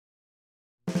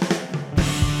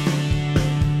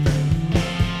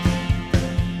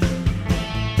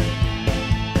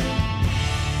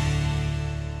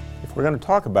We're going to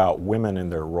talk about women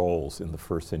and their roles in the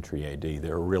first century A.D.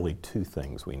 There are really two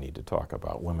things we need to talk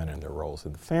about: women and their roles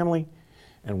in the family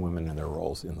and women and their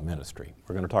roles in the ministry.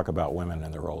 We're going to talk about women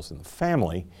and their roles in the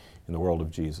family in the world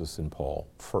of Jesus and Paul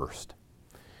first.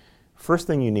 First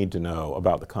thing you need to know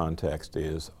about the context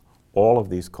is all of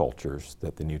these cultures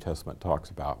that the New Testament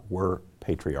talks about were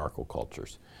patriarchal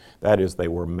cultures. That is, they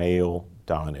were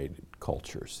male-dominated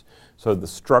cultures. So the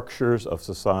structures of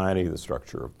society, the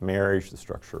structure of marriage, the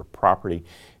structure of property,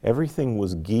 everything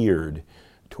was geared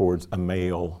towards a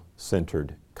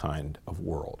male-centered kind of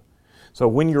world. So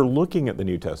when you're looking at the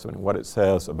New Testament, what it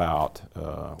says about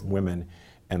women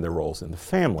and their roles in the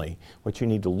family, what you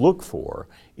need to look for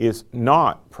is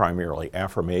not primarily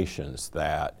affirmations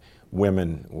that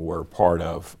women were part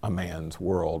of a man's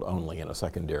world only in a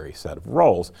secondary set of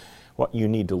roles. What you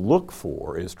need to look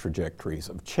for is trajectories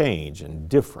of change and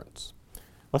difference.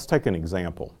 Let's take an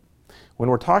example. When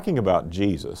we're talking about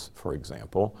Jesus, for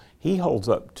example, he holds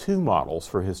up two models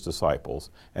for his disciples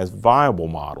as viable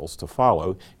models to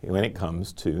follow when it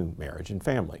comes to marriage and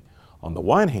family. On the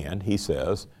one hand, he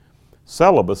says,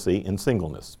 celibacy and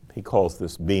singleness. He calls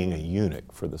this being a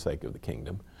eunuch for the sake of the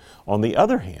kingdom. On the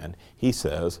other hand, he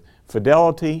says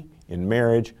fidelity in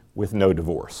marriage with no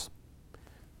divorce.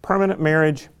 Permanent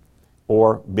marriage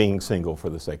or being single for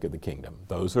the sake of the kingdom.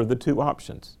 Those are the two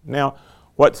options. Now,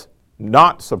 what's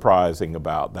not surprising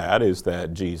about that is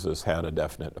that Jesus had a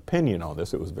definite opinion on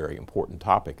this. It was a very important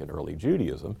topic in early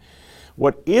Judaism.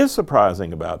 What is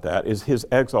surprising about that is his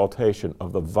exaltation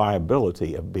of the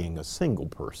viability of being a single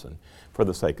person for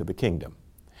the sake of the kingdom.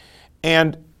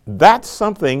 And that's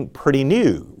something pretty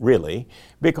new, really,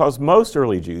 because most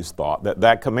early Jews thought that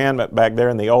that commandment back there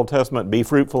in the Old Testament, be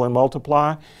fruitful and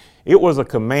multiply, it was a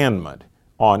commandment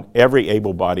on every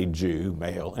able-bodied Jew,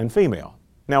 male and female.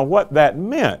 Now, what that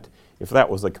meant, if that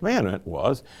was a commandment,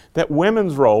 was that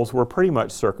women's roles were pretty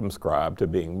much circumscribed to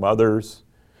being mothers,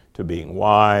 to being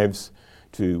wives,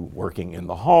 to working in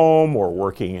the home or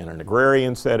working in an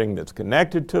agrarian setting that's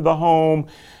connected to the home,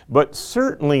 but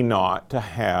certainly not to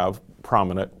have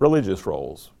prominent religious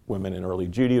roles. Women in early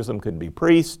Judaism could be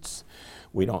priests.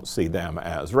 We don't see them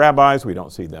as rabbis. We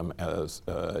don't see them as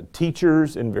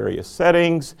teachers in various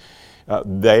settings.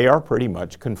 They are pretty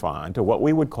much confined to what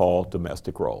we would call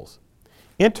domestic roles.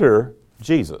 Enter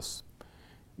Jesus.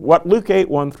 What Luke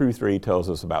 8:1-3 tells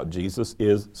us about Jesus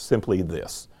is simply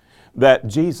this: that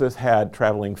Jesus had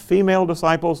traveling female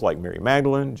disciples like Mary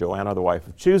Magdalene, Joanna, the wife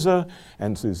of Chuza,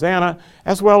 and Susanna,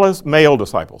 as well as male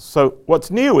disciples. So what's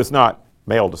new is not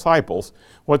male disciples.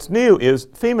 What's new is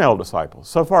female disciples.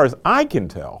 So far as I can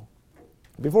tell,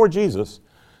 before Jesus,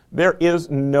 there is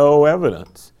no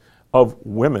evidence of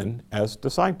women as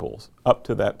disciples up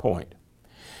to that point.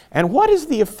 And what is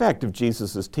the effect of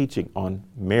Jesus' teaching on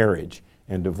marriage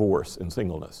and divorce and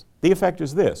singleness? The effect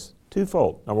is this,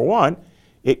 twofold. Number one,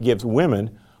 it gives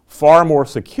women far more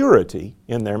security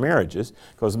in their marriages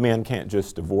because men can't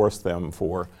just divorce them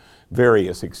for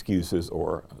various excuses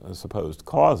or supposed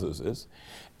causes.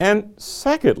 And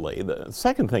secondly, the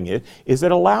second thing is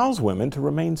it allows women to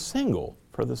remain single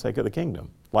for the sake of the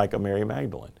kingdom, like a Mary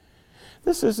Magdalene.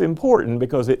 This is important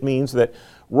because it means that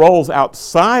roles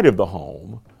outside of the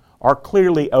home are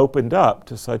clearly opened up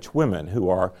to such women who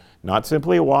are not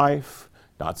simply a wife,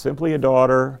 not simply a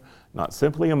daughter, not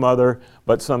simply a mother,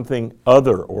 but something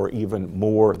other or even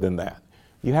more than that.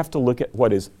 You have to look at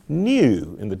what is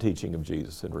new in the teaching of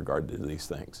Jesus in regard to these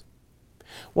things.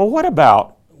 Well, what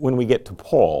about, when we get to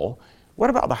Paul, what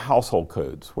about the household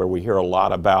codes, where we hear a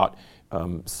lot about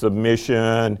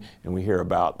submission, and we hear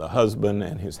about the husband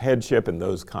and his headship and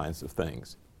those kinds of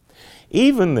things?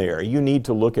 Even there, you need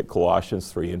to look at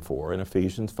Colossians 3 and 4 and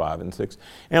Ephesians 5 and 6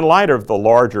 in light of the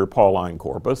larger Pauline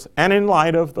corpus and in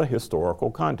light of the historical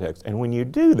context. And when you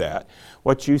do that,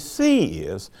 what you see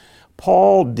is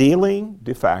Paul dealing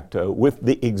de facto with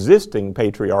the existing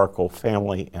patriarchal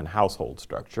family and household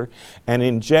structure and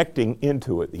injecting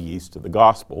into it the yeast of the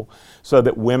gospel so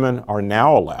that women are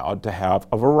now allowed to have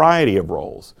a variety of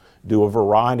roles, do a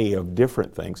variety of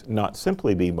different things, not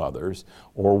simply be mothers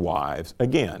or wives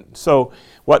again. So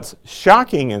what's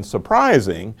shocking and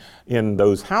surprising in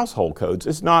those household codes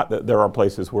is not that there are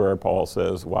places where Paul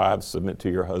says, wives, submit to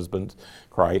your husbands,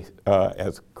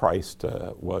 as Christ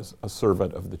was a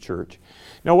servant of the church.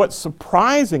 Now what's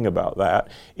surprising about that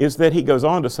is that he goes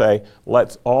on to say,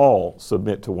 let's all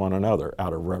submit to one another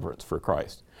out of reverence for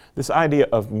Christ. This idea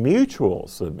of mutual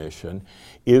submission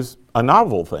is a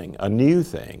novel thing, a new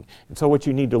thing. And so what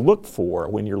you need to look for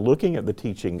when you're looking at the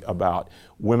teaching about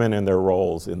women and their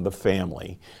roles in the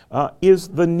family is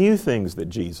the new things that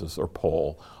Jesus or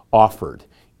Paul offered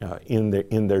in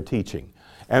their teaching.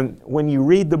 And when you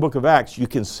read the book of Acts, you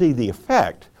can see the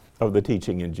effect of the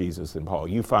teaching in Jesus and Paul.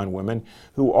 You find women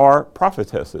who are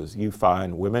prophetesses. You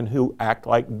find women who act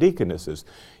like deaconesses.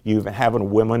 You have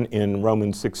women in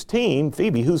Romans 16,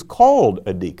 Phoebe, who's called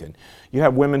a deacon. You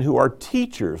have women who are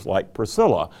teachers like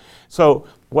Priscilla. So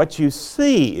what you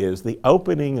see is the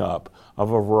opening up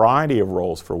of a variety of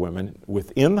roles for women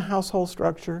within the household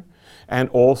structure and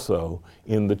also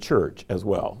in the church as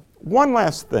well. One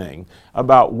last thing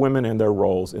about women and their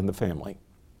roles in the family.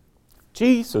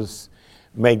 Jesus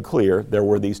made clear there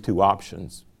were these two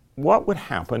options. What would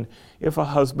happen if a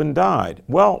husband died?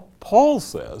 Well, Paul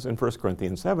says in 1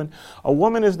 Corinthians 7, a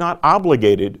woman is not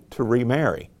obligated to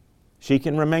remarry. She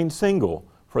can remain single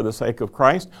for the sake of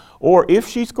Christ, or if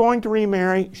she's going to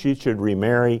remarry, she should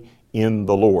remarry in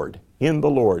the Lord. In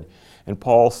the Lord. And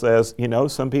Paul says,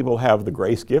 some people have the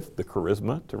grace gift, the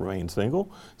charisma, to remain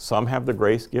single. Some have the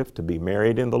grace gift to be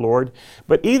married in the Lord.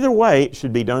 But either way, it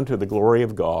should be done to the glory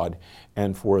of God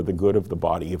and for the good of the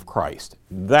body of Christ.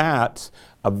 That's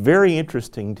a very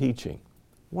interesting teaching.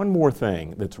 One more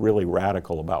thing that's really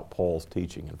radical about Paul's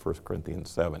teaching in 1 Corinthians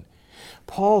 7.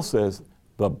 Paul says,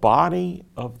 the body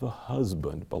of the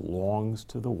husband belongs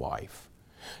to the wife,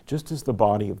 just as the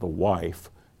body of the wife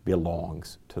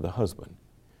belongs to the husband.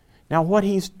 Now, what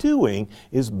he's doing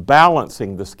is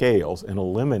balancing the scales and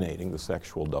eliminating the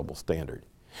sexual double standard.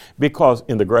 Because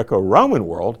in the Greco-Roman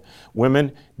world,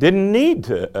 men didn't need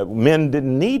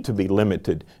to be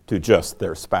limited to just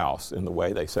their spouse in the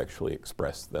way they sexually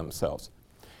express themselves.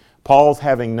 Paul's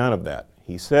having none of that.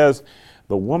 He says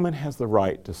the woman has the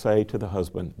right to say to the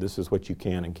husband, this is what you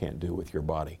can and can't do with your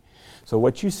body. So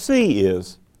what you see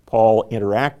is Paul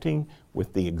interacting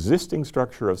with the existing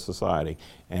structure of society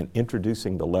and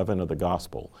introducing the leaven of the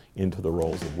gospel into the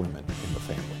roles of women in the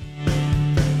family.